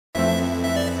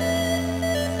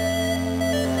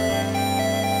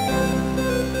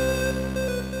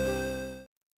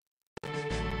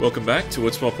Welcome back to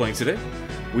What's Small playing today.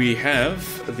 We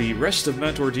have the rest of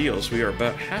Mount Ordeals. We are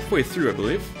about halfway through, I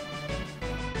believe.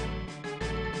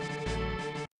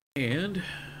 And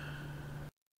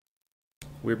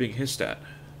we're being hissed at.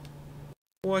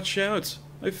 Watch out!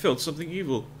 I felt something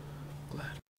evil.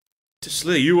 Glad to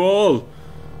slay you all!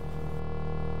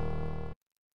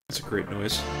 That's a great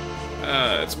noise.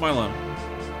 It's Milon.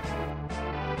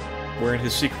 We're in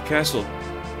his secret castle.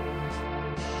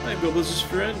 I'm Gobliz's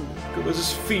friend,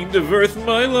 Gobliz's fiend of earth,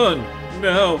 Milon!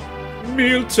 Now,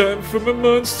 mealtime for my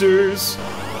monsters!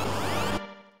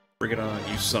 Bring it on,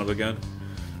 you son of a gun.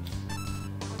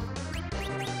 I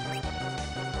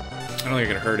don't think I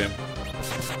can hurt him.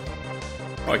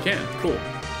 Oh, I can. Cool.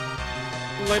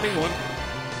 Lightning one.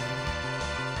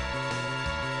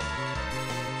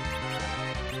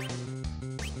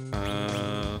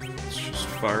 Let's just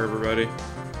fire everybody.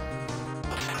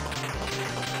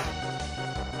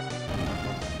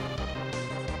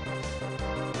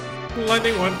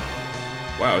 Lightning one.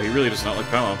 Wow, he really does not like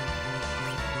Palom.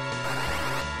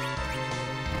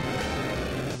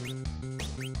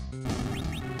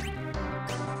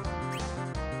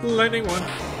 Lightning one.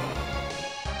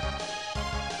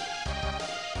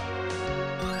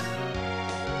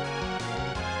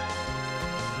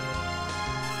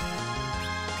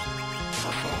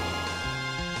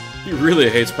 He really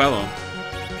hates Palom.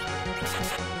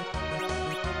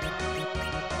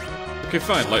 Okay,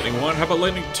 fine, Lightning 1. How about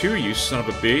Lightning 2, you son of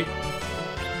a bee?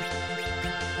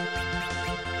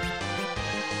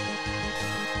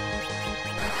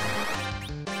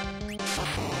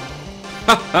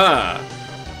 Ha ha!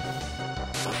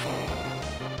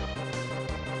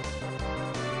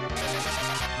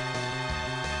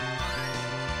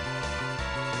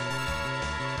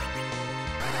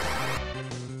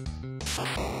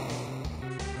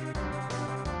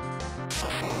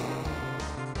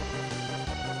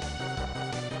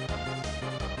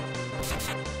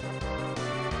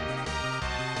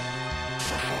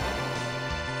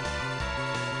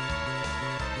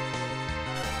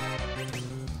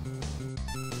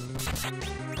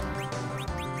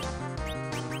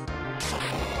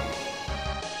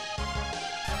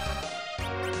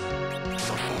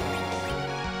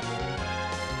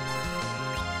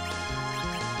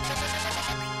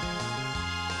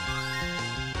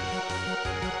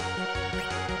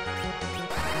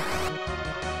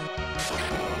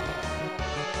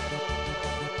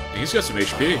 He's got some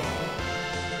HP.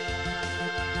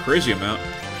 Crazy amount.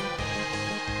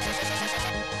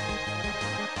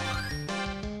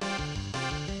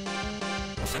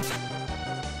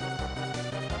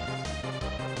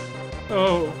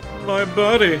 Oh, my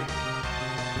body.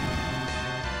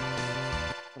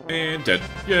 And dead.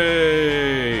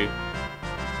 Yay!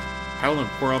 Palom and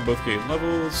Porom both gain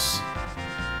levels.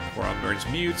 Porom learns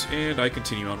mute, and I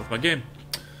continue on with my game.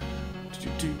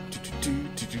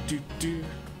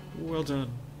 Well done,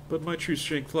 but my true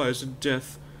strength lies in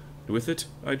death. And with it,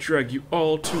 I drag you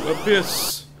all to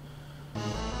abyss.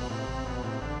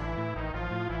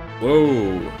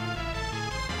 Whoa.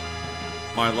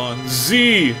 Milon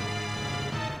Z! I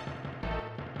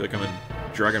feel like I'm in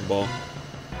Dragon Ball.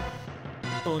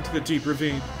 Fall into the deep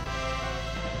ravine.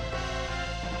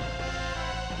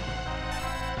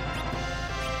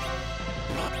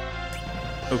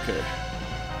 Okay.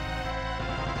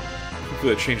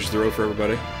 Hopefully that changes the road for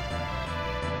everybody.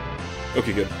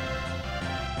 Okay, good.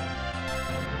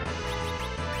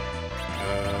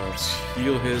 Let's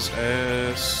heal his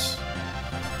ass.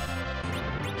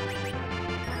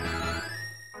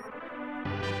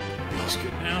 He's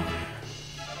good now.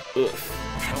 Ugh.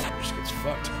 Oh, just gets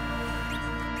fucked.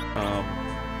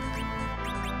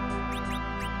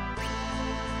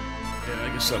 Yeah, I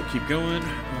guess that'll keep going.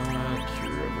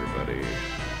 Cure everybody.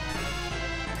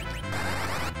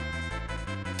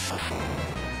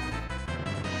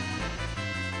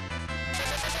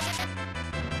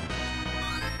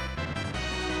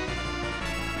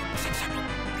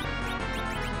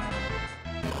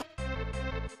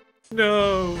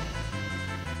 No!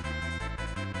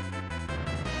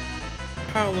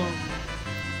 Palom.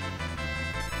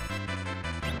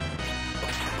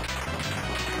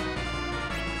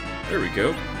 There we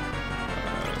go.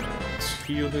 Let's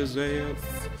heal his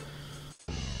AF.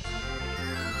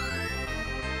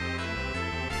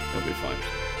 He'll be fine.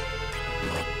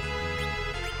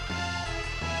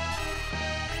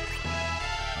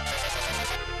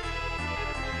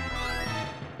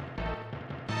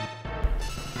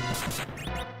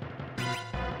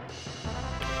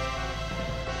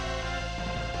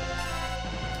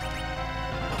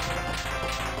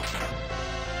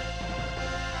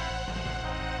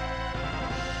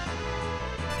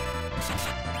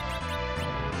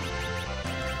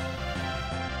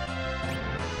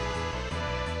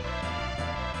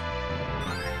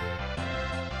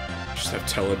 Just have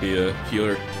Tella be a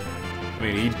healer. I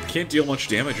mean, he can't deal much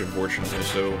damage, unfortunately,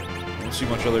 so I don't see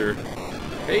much other...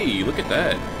 Hey, look at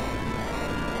that!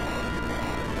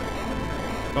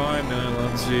 Bye,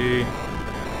 Milon.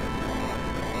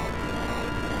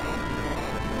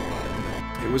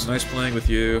 It was nice playing with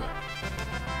you.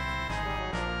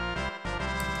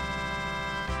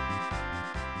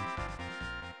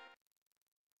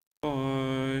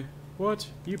 Bye. What?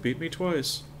 You beat me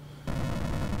twice.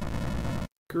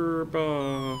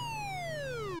 Gerba.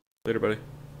 Later, buddy.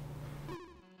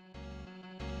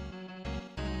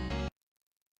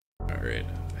 Alright,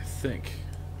 I think...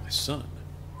 My son.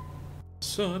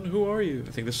 Son, who are you?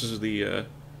 I think this is the,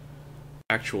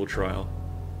 actual trial.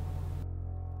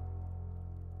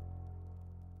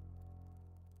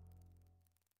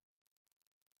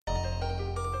 I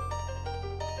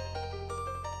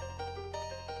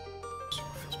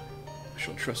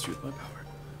shall trust you with my power.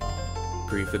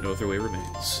 Grieve that no other way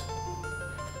remains.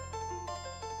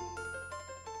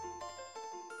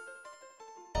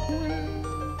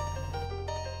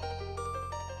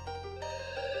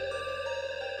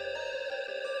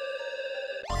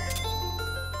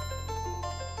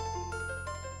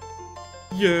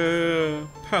 Yeah,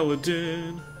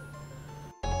 Paladin.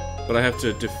 But I have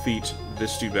to defeat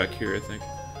this dude back here, I think.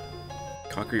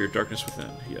 Conquer your darkness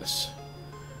within, yes.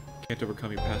 Can't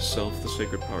overcome your past self, the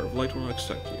sacred power of light will not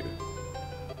accept you.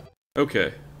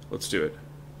 Okay, let's do it.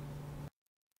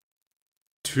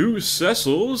 2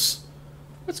 Cecils?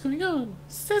 What's going on?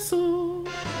 Cecil!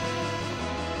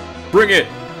 Bring it!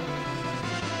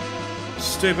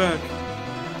 Stay back.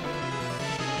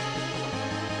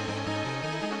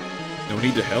 No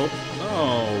need to help?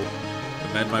 Oh.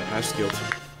 Amend my past guilt.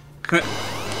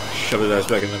 Shove his ass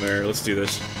back in the mirror. Let's do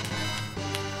this.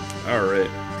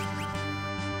 Alright.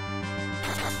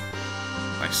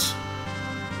 Nice.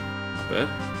 Not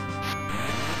bad.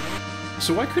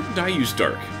 So why couldn't I use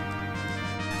Dark?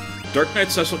 Dark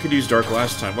Knight Cecil could use Dark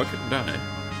last time. Why couldn't I?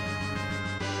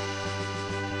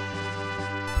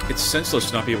 It's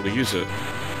senseless to not be able to use it.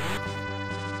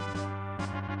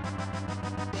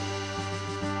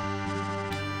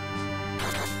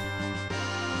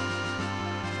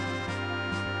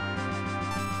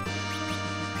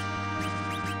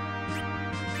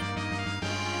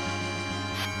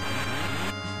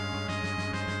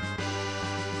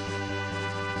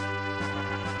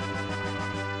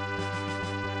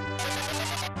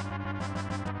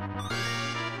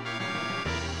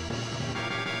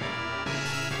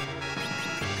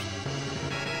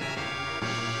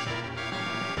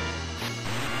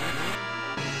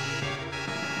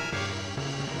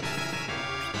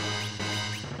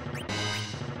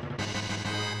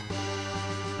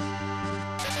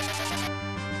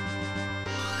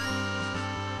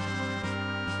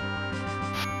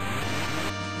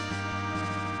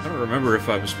 I don't remember if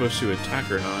I was supposed to attack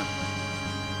or not.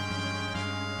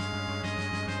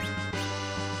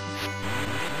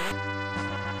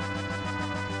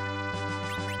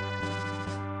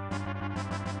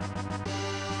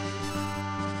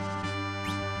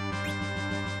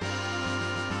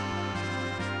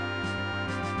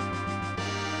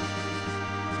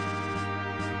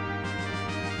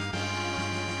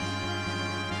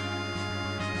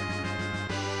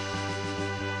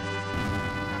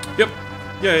 Yep.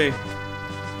 Yay.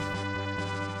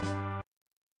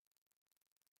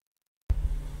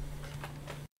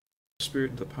 Spirit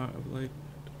and the power of light,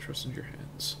 trust in your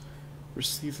hands.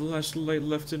 Receive the last light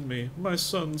left in me. My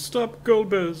son, stop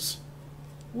Golbez.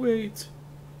 Wait.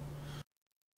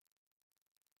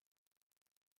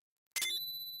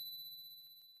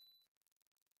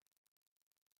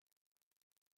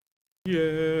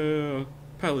 Yeah,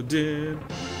 Paladin.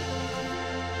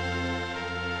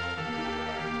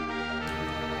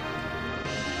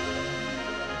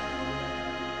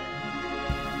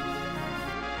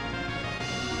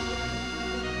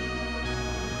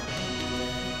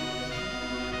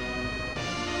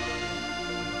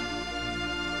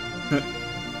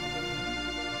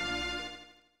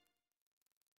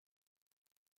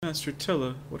 Master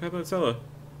Tella, what happened to Tella?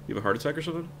 You have a heart attack or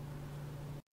something?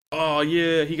 Oh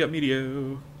yeah, he got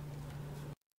Medio.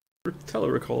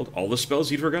 Tella recalled all the spells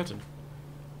he'd forgotten.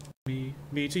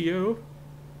 Meteor.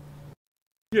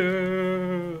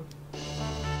 Yeah.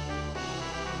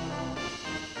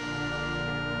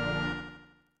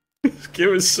 This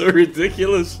game is so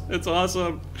ridiculous. It's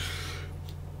awesome.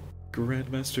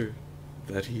 Grandmaster,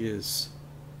 that he is.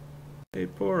 Hey,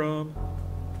 Porom.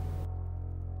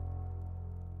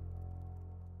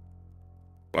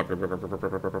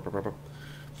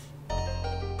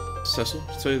 Cecil,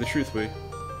 to tell you the truth, we...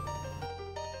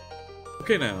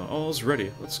 Okay now, all's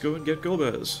ready. Let's go and get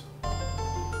Golbez.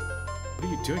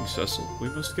 are you doing, Cecil? We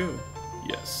must go.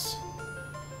 Yes.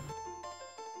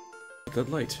 That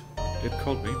light. It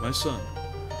called me my son.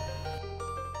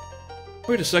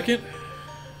 Wait a second.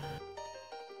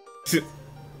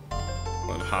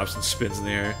 One hops and spins in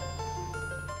the air.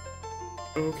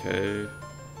 Okay.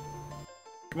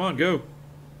 Come on, go.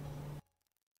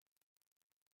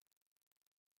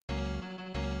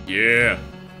 Yeah!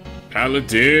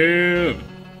 Paladin!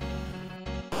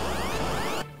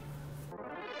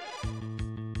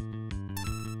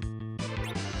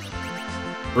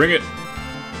 Bring it!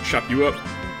 Chop you up.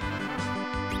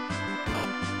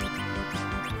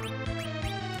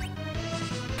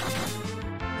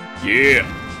 Yeah!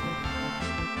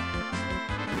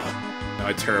 Now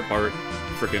I tear apart.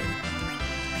 Frickin'.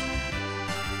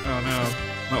 Oh no.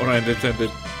 Not what I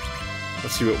intended.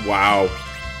 Let's see what. Wow.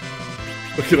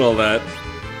 Look at all that.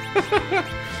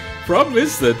 Problem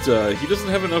is that he doesn't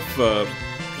have enough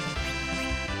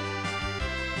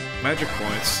magic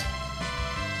points.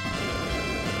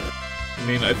 I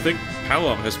mean, I think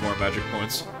Palom has more magic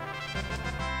points.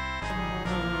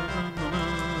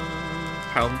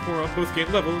 Palom and Porom both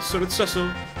gained levels, so did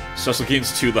Cecil. Cecil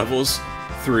gains 2 levels.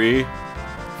 3,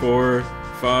 4,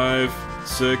 5,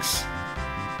 6.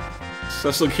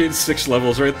 Cecil gains 6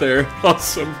 levels right there.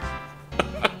 Awesome.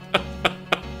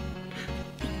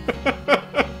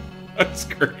 That's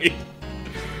great.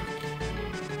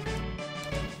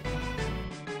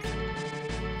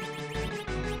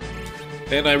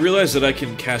 And I realize that I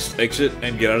can cast Exit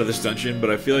and get out of this dungeon, but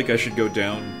I feel like I should go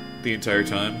down the entire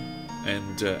time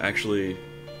and actually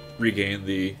regain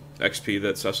the XP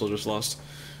that Cecil just lost.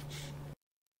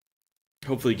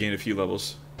 Hopefully gain a few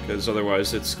levels, because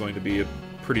otherwise it's going to be a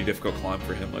pretty difficult climb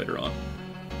for him later on.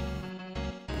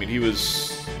 I mean, he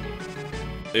was,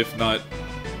 if not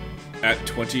at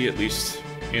 20, at least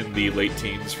in the late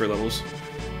teens for levels.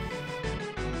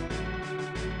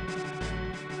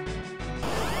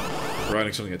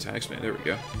 Providing something attacks me. There we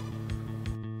go.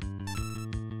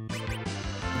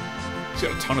 He's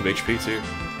got a ton of HP too.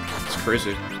 It's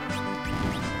crazy.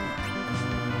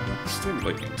 Let's do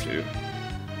lightning too.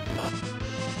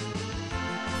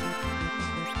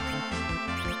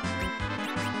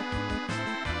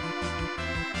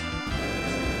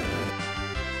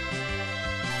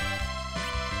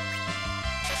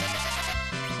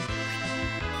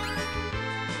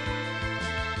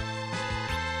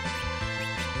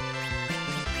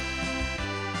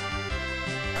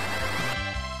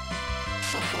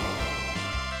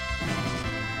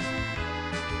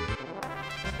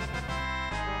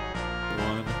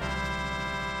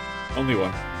 Only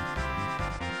one.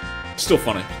 Still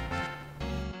funny.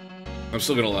 I'm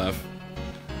still gonna laugh.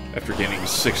 After gaining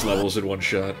 6 levels in one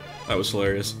shot. That was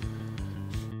hilarious.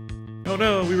 Oh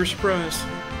no, we were surprised.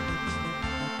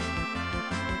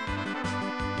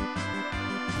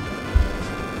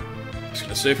 I was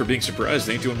gonna say, for being surprised,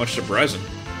 they ain't doing much surprising.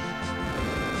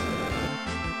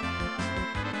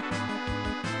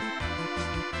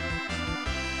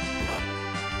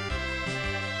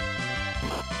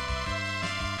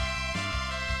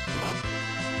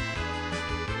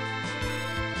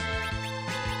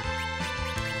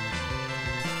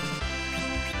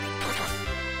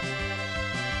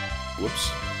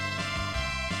 Whoops.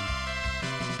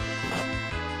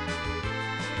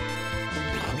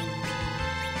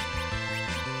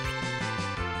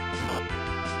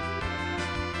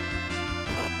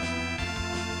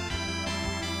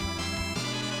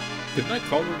 Didn't I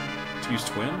call her to use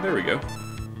Twin? There we go.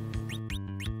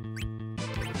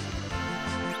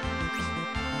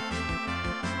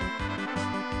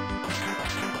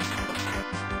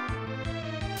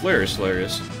 Flare is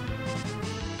hilarious.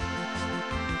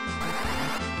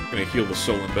 I'm gonna heal the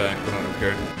Solon back, but I don't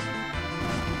care.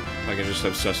 I can just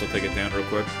have Cecil take it down real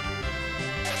quick.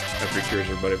 After he cures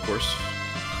everybody, of course.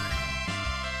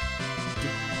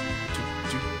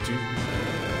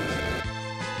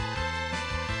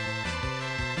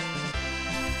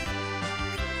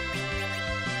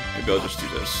 Maybe I'll just do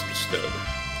this instead.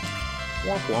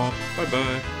 Womp womp.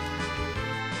 Bye-bye.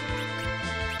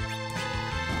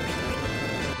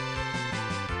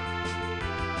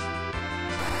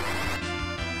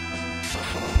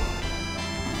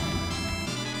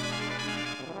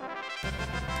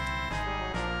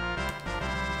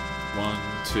 One,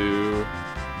 two.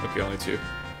 Okay, only 2.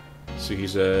 So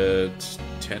he's at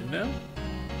 10 now?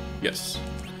 Yes.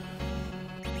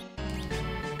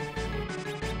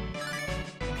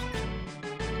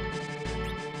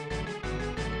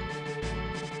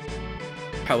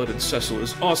 Paladin Cecil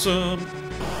is awesome!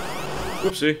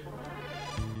 Whoopsie.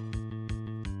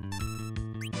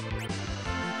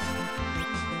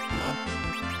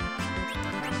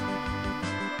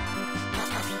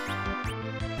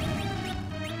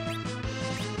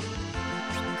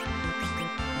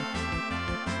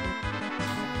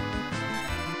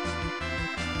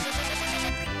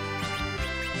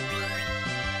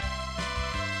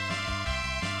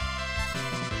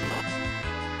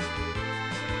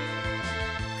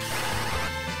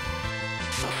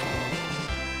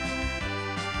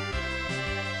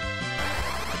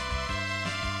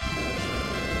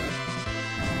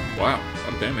 Wow, a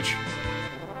lot of damage.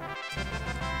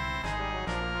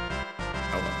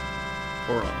 Palom,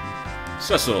 Porom,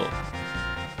 Cecil.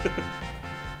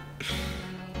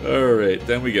 Alright,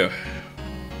 then we go.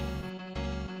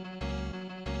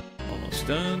 Almost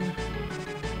done.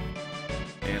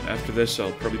 And after this,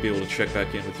 I'll probably be able to check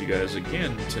back in with you guys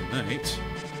again tonight.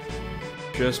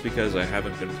 Just because I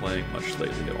haven't been playing much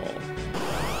lately at all.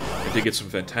 I did get some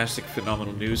fantastic,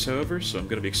 phenomenal news, however, so I'm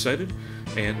going to be excited.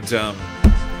 And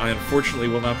I unfortunately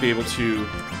will not be able to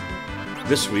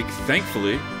this week.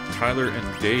 Thankfully, Tyler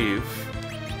and Dave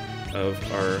of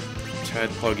our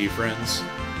Tadpoggy friends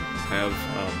have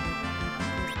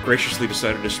graciously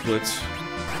decided to split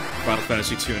Final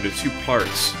Fantasy II into 2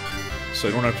 parts, so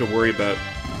I don't have to worry about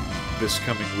this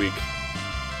coming week.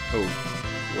 Oh,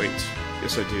 wait.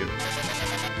 Yes, I do.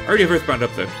 I already have Earthbound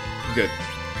up, though. I'm good.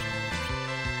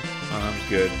 I'm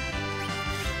good.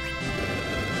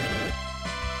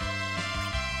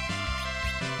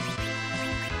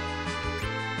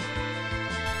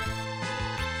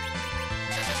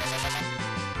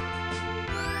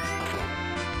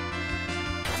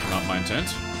 Not my intent.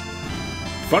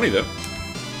 Funny, though.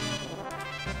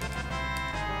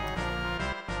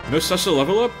 No Cecil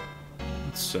level up?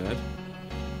 That's sad.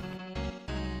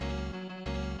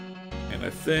 And I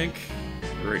think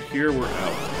right here we're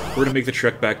out. We're gonna make the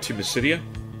trek back to Mysidia,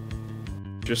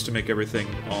 just to make everything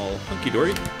all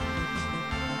hunky-dory.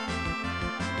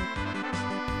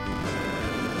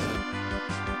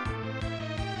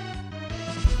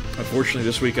 Unfortunately,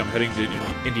 this week I'm heading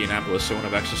to Indianapolis, so I won't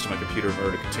have access to my computer in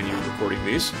order to continue recording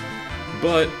these.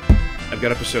 But I've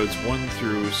got episodes 1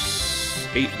 through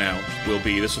 8 now.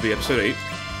 This will be episode 8.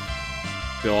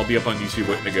 They'll all be up on YouTube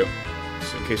waiting to go.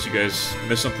 So in case you guys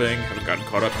missed something, haven't gotten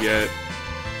caught up yet,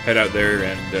 head out there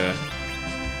and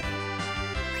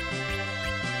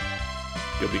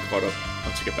you'll be caught up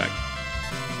once you get back.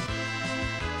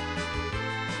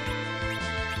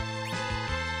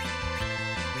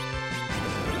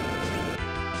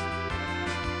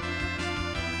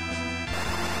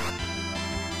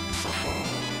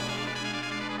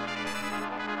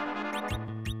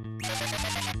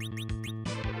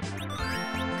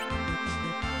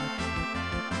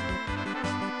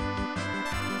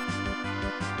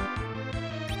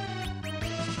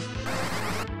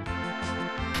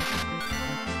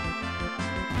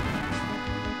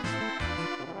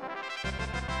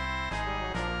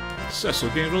 Cecil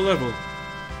gained a level.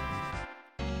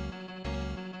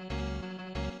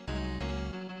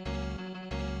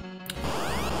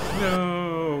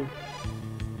 No.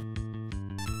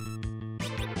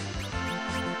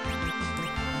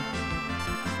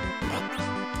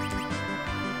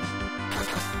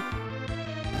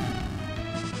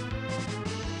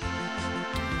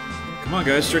 Come on,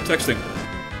 guys, start texting.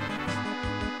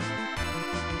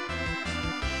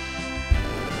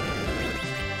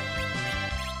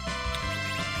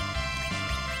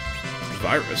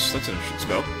 Virus, that's an interesting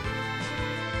spell.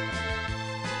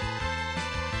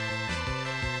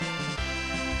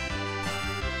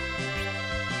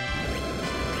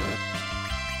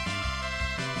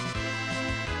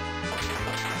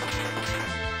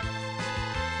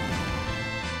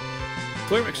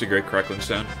 Flare makes a great crackling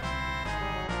sound.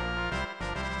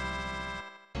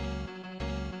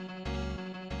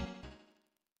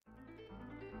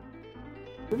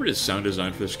 Whoever did sound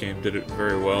design for this game did it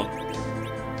very well.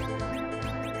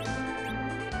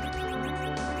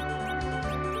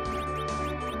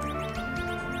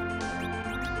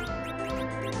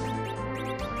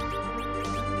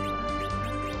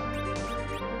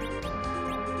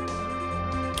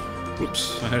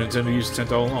 Whoops, I had intended to use the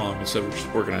tent all along instead of just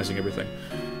organizing everything.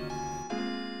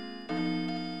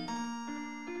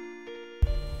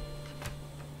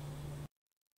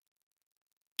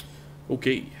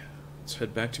 Okay, let's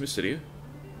head back to Mysidia.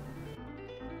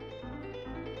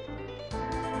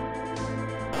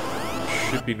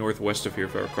 Should be northwest of here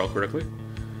if I recall correctly.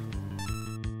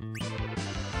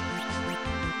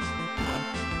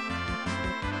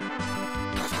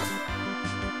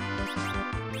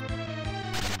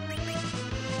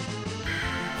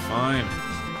 Fine.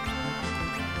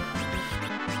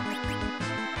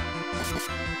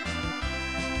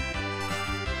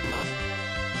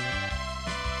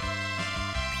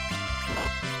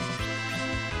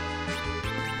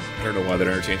 I don't know why that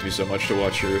entertains me so much to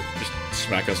watch her just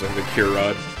smack us with a cure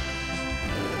rod.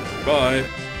 Bye.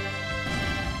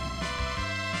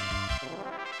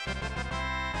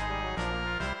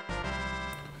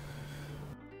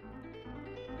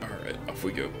 Alright, off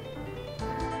we go.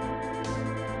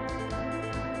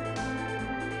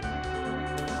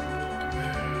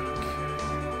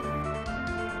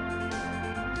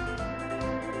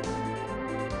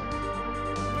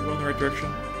 right direction?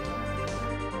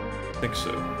 I think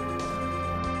so.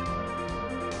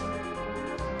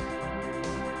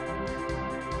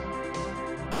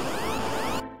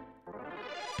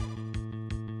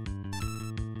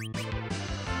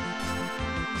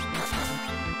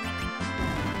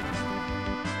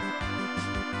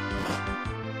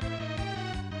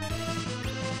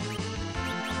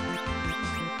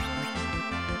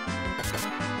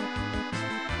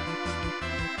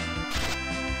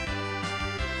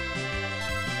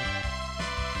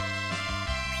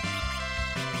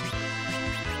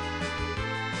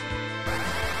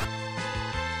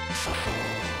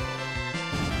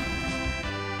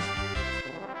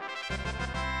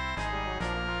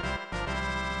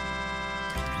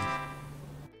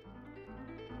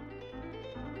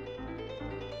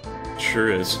 Sure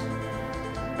is.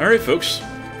 Alright, folks.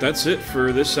 That's it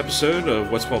for this episode of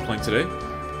What's Paul Playing Today.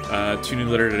 Tune in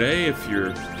later today if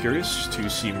you're curious to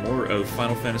see more of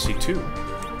Final Fantasy II.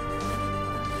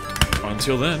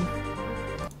 Until then,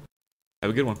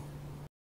 have a good one.